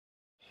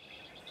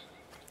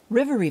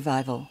River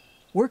Revival,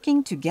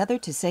 Working Together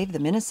to Save the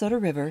Minnesota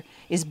River,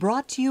 is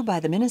brought to you by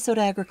the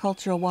Minnesota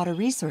Agricultural Water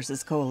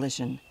Resources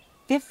Coalition,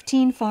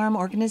 15 farm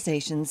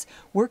organizations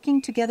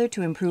working together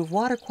to improve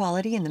water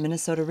quality in the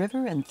Minnesota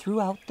River and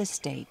throughout the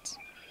state.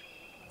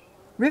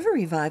 River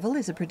Revival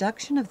is a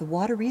production of the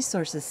Water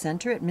Resources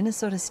Center at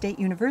Minnesota State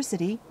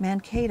University,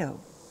 Mankato.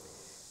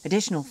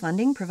 Additional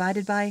funding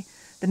provided by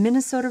the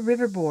Minnesota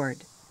River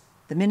Board,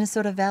 the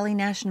Minnesota Valley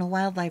National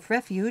Wildlife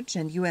Refuge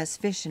and U.S.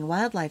 Fish and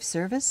Wildlife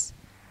Service,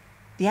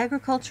 the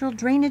Agricultural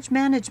Drainage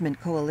Management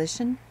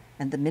Coalition,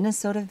 and the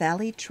Minnesota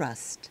Valley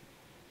Trust.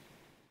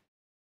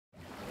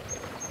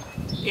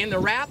 In the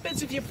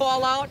rapids, if you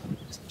fall out,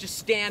 just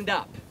stand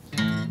up.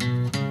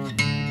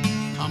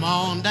 Come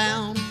on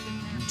down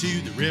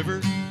to the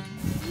river.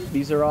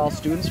 These are all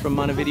students from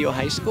Montevideo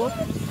High School.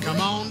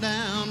 Come on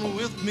down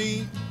with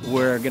me.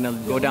 We're gonna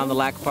go down the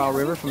Parle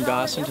River from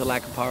Dawson to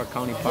Parle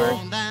County Park. Come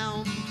on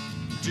down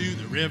to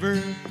the river.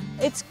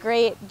 It's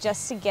great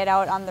just to get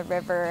out on the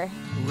river.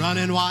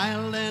 Running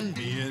wild and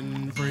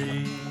being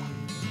free.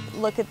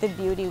 Look at the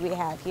beauty we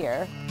have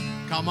here.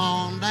 Come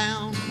on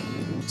down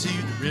to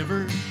the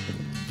river.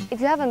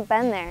 If you haven't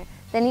been there,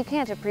 then you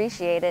can't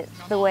appreciate it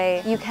the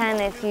way you can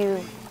if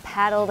you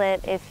paddled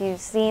it, if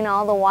you've seen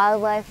all the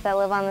wildlife that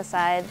live on the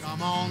sides.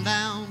 Come on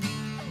down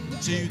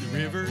to the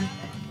river.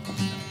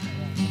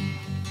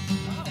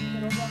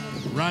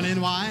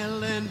 Running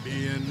wild and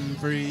being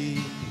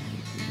free.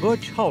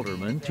 Butch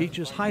Halterman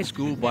teaches high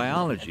school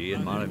biology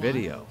in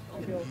Montevideo.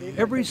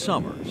 Every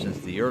summer since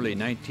the early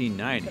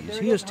 1990s,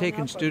 he has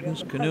taken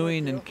students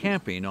canoeing and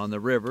camping on the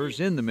rivers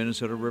in the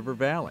Minnesota River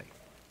Valley.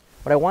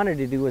 What I wanted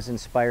to do was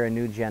inspire a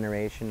new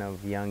generation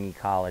of young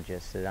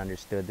ecologists that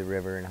understood the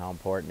river and how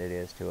important it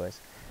is to us.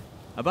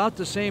 About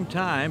the same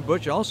time,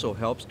 Butch also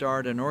helped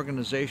start an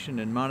organization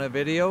in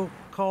Montevideo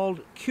called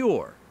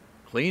CURE,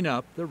 Clean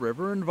Up the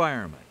River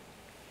Environment.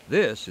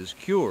 This is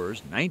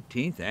CURE's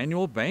 19th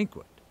annual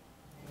banquet.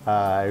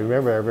 I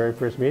remember our very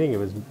first meeting, it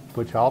was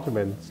Butch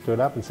Halterman stood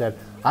up and said,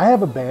 I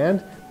have a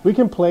band, we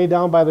can play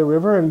down by the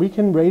river and we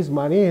can raise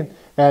money,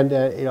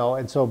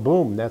 and so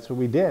boom, that's what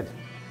we did.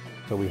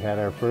 So we had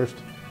our first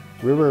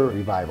river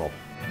revival.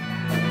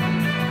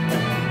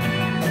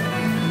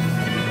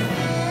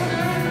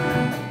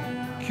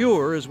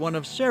 CURE is one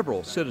of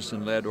several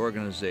citizen-led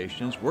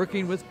organizations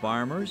working with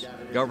farmers,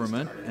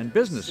 government, and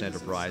business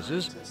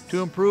enterprises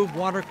to improve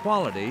water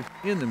quality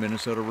in the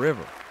Minnesota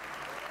River.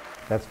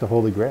 That's the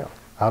holy grail.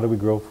 How do we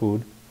grow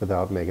food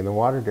without making the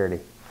water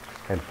dirty?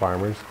 And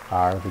farmers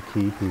are the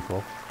key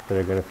people that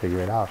are going to figure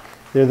it out.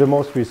 They're the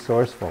most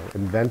resourceful,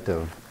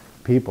 inventive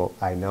people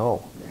I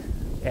know.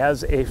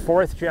 As a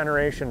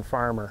fourth-generation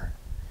farmer,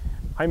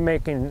 I'm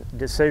making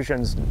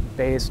decisions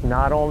based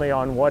not only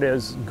on what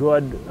is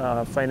good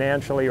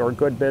financially or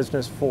good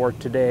business for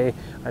today,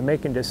 I'm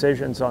making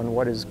decisions on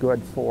what is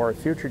good for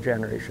future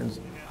generations.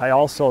 I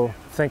also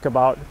think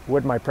about,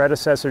 would my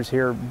predecessors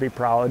here be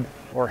proud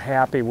or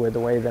happy with the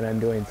way that I'm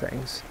doing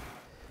things?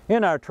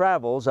 In our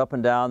travels up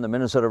and down the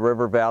Minnesota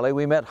River Valley,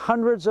 we met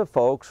hundreds of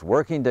folks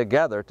working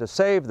together to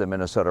save the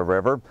Minnesota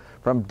River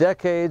from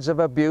decades of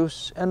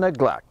abuse and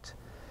neglect.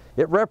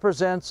 It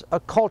represents a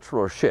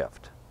cultural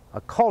shift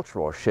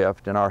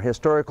in our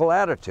historical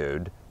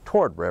attitude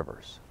toward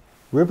rivers.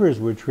 Rivers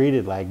were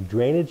treated like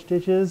drainage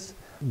ditches,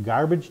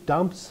 garbage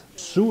dumps,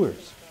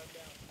 sewers.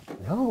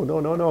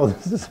 No,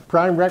 this is a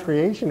prime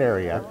recreation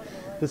area.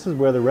 This is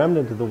where the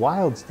remnant of the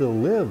wild still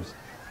lives.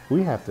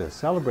 We have to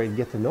celebrate and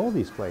get to know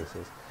these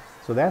places.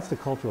 So that's the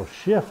cultural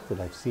shift that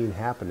I've seen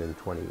happen in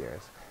 20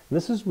 years. And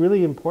this is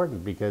really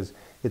important because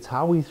it's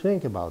how we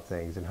think about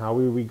things and how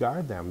we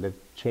regard them that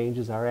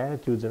changes our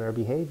attitudes and our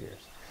behaviors.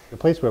 The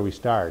place where we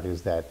start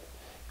is that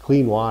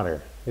clean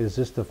water is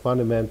just a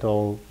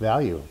fundamental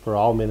value for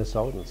all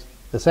Minnesotans.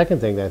 The second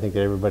thing that I think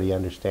that everybody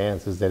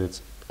understands is that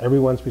it's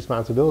everyone's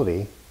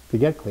responsibility to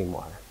get clean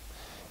water.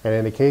 And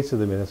in the case of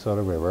the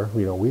Minnesota River,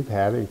 we've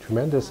had a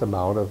tremendous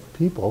amount of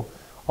people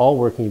all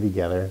working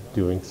together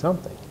doing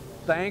something.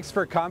 Thanks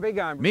for coming.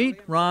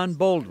 Meet Ron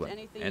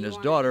Baldwin and his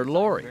daughter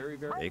Lori.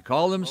 They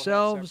call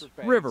themselves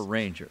River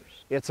Rangers.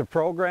 It's a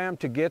program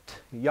to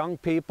get young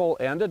people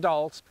and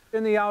adults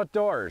in the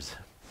outdoors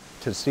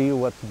to see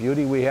what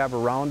beauty we have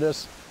around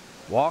us,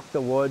 walk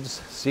the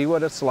woods, see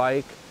what it's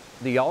like.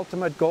 The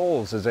ultimate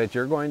goals is that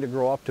you're going to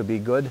grow up to be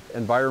good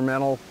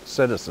environmental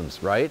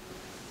citizens, right?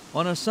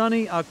 On a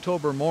sunny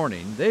October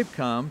morning, they've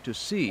come to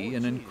see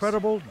an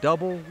incredible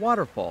double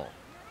waterfall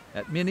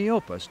at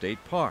Minneopa State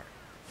Park.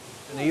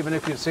 And even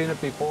if you've seen it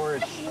before,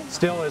 it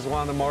still is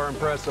one of the more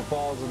impressive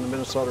falls in the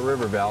Minnesota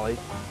River Valley.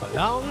 A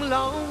long,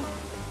 long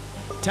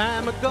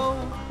time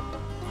ago,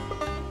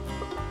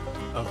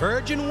 a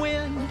virgin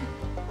wind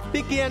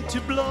began to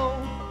blow,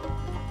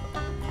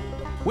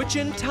 which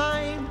in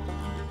time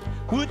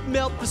would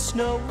melt the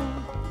snow,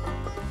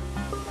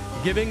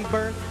 giving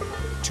birth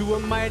to a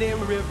mighty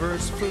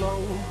river's flow.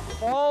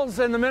 Falls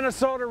in the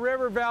Minnesota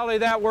River Valley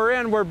that we're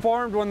in were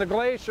formed when the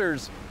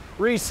glaciers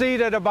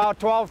receded about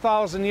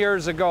 12,000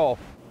 years ago.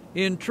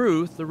 In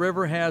truth, the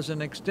river has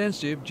an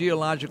extensive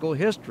geological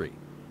history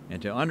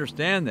And to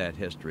understand that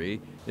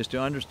history is to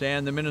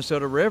understand the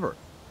Minnesota River.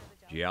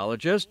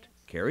 Geologist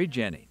Carrie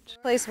Jennings.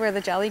 Place where the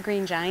Jolly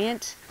Green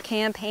Giant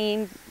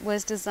campaign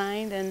was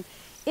designed, and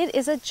it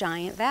is a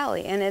giant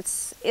valley, and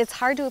it's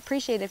hard to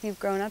appreciate if you've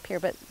grown up here,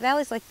 but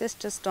valleys like this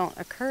just don't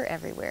occur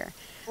everywhere.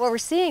 What we're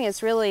seeing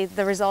is really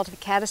the result of a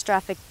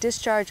catastrophic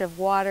discharge of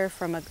water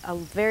from a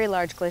very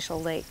large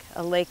glacial lake,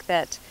 a lake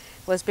that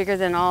was bigger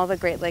than all the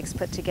Great Lakes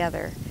put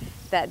together,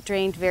 that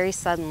drained very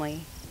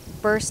suddenly,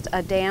 burst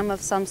a dam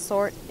of some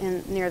sort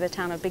near the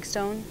town of Big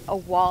Stone. A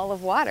wall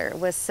of water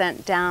was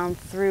sent down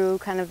through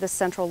kind of the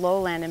central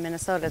lowland in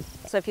Minnesota.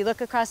 So if you look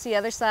across the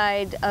other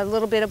side, a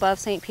little bit above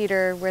St.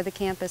 Peter where the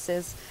campus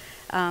is,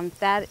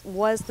 that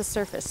was the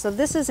surface. So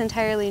this is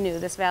entirely new,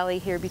 this valley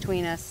here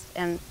between us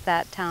and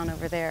that town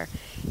over there.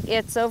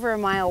 It's over a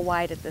mile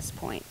wide at this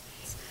point.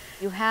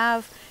 You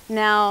have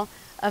now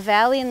a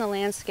valley in the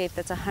landscape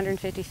that's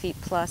 150 feet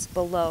plus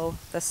below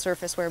the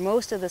surface where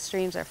most of the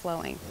streams are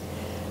flowing.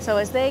 So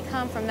as they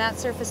come from that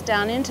surface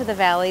down into the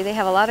valley, they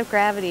have a lot of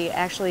gravity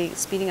actually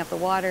speeding up the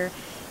water,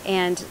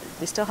 and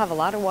we still have a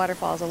lot of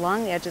waterfalls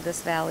along the edge of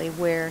this valley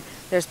where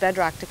there's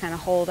bedrock to kind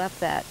of hold up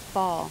that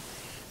fall.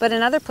 But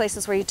in other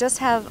places where you just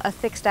have a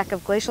thick stack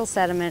of glacial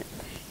sediment,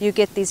 you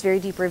get these very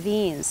deep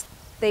ravines.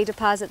 They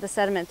deposit the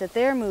sediment that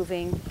they're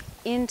moving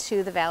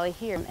into the valley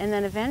here, and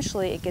then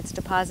eventually it gets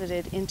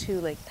deposited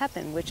into Lake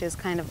Pepin, which is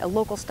kind of a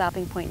local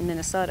stopping point in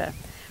Minnesota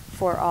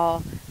for all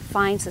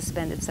fine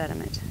suspended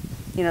sediment.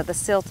 You know, the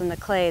silt and the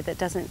clay that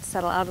doesn't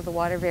settle out of the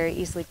water very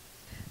easily.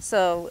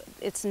 So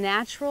it's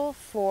natural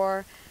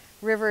for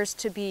rivers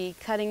to be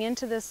cutting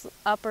into this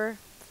upper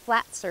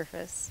flat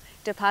surface,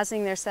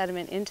 depositing their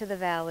sediment into the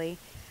valley.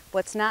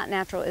 What's not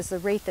natural is the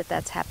rate that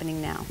that's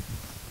happening now.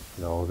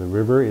 No, the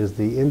river is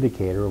the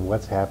indicator of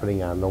what's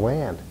happening on the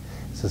land.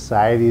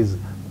 Societies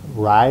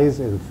rise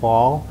and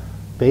fall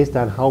based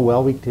on how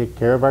well we take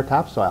care of our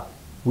topsoil.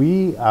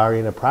 We are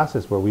in a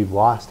process where we've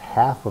lost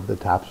half of the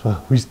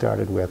topsoil we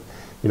started with,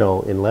 you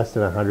know, in less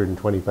than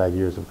 125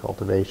 years of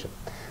cultivation.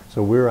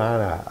 So we're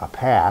on a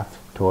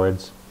path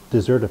towards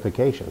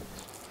desertification.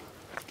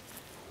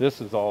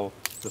 This is all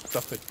the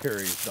stuff that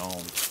carries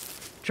down.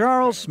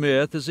 Charles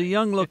Smith is a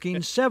young-looking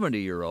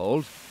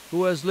 70-year-old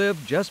who has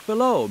lived just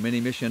below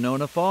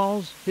Minnemissionona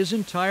Falls his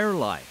entire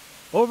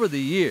life. Over the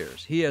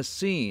years, he has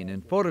seen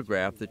and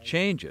photographed the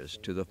changes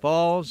to the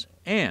falls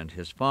and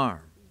his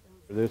farm.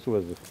 This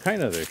was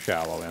kind of the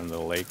shallow end of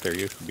the lake. There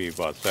used to be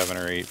about 7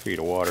 or 8 feet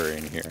of water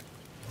in here.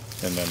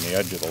 And then the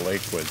edge of the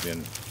lake was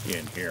in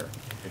here.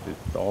 It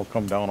just all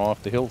come down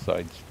off the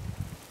hillsides.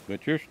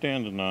 But you're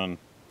standing on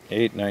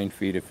 8, 9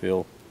 feet of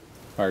fill.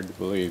 Hard to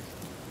believe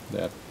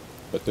that.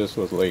 But this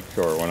was lake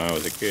shore when I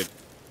was a kid.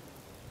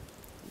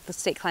 The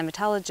state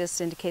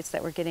climatologist indicates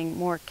that we're getting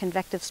more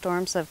convective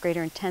storms of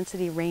greater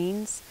intensity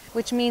rains,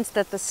 which means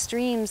that the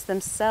streams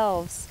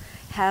themselves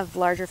have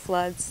larger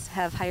floods,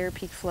 have higher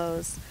peak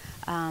flows,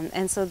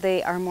 and so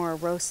they are more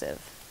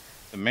erosive.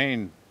 The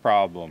main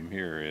problem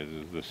here is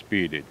the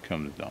speed it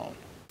comes down.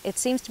 It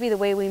seems to be the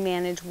way we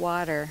manage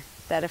water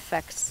that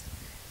affects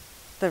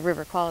the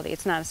river quality.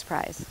 It's not a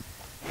surprise.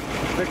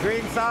 The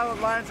green solid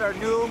lines are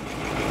new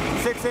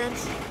 6-inch.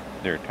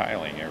 They're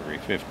tiling every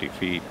 50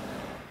 feet.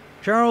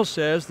 Charles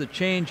says the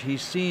change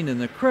he's seen in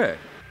the creek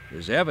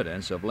is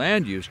evidence of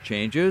land use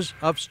changes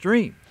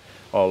upstream.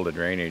 All the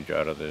drainage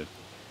out of the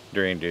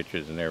drain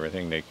ditches and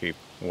everything, they keep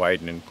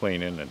widening,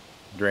 cleaning, and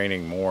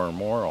draining more and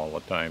more all the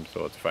time,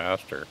 so it's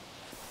faster.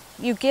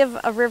 You give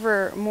a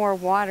river more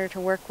water to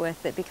work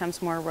with, it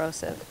becomes more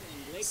erosive.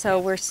 So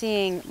we're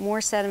seeing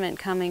more sediment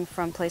coming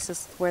from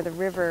places where the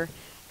river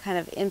kind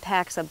of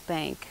impacts a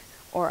bank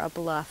or a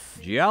bluff.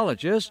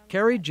 Geologist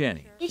Carrie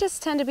Jennings. We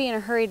just tend to be in a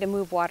hurry to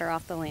move water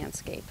off the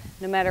landscape.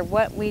 No matter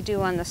what we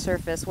do on the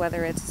surface,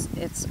 whether it's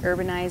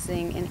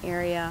urbanizing an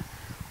area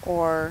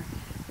or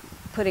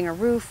putting a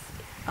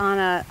roof on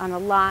a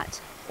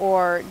lot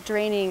or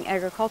draining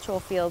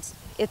agricultural fields,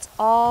 it's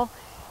all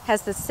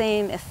has the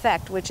same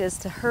effect, which is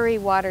to hurry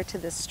water to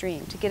the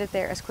stream, to get it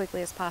there as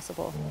quickly as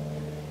possible.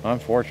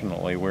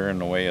 Unfortunately, we're in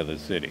the way of the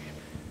city.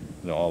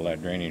 All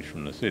that drainage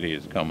from the city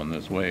is coming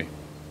this way.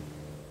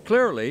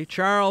 Clearly,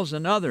 Charles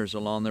and others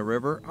along the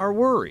river are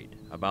worried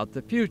about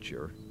the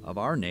future of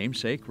our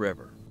namesake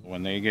river.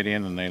 When they get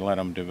in and they let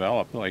them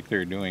develop like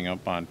they're doing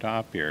up on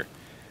top here,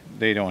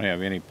 they don't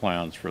have any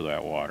plans for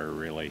that water,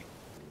 really.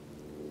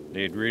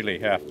 They'd really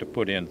have to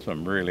put in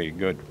some really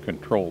good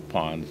control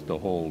ponds to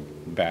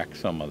hold back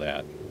some of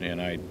that.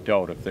 And I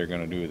doubt if they're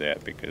going to do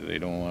that because they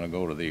don't want to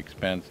go to the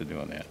expense of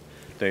doing that.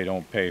 They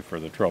don't pay for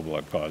the trouble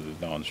it causes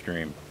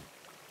downstream.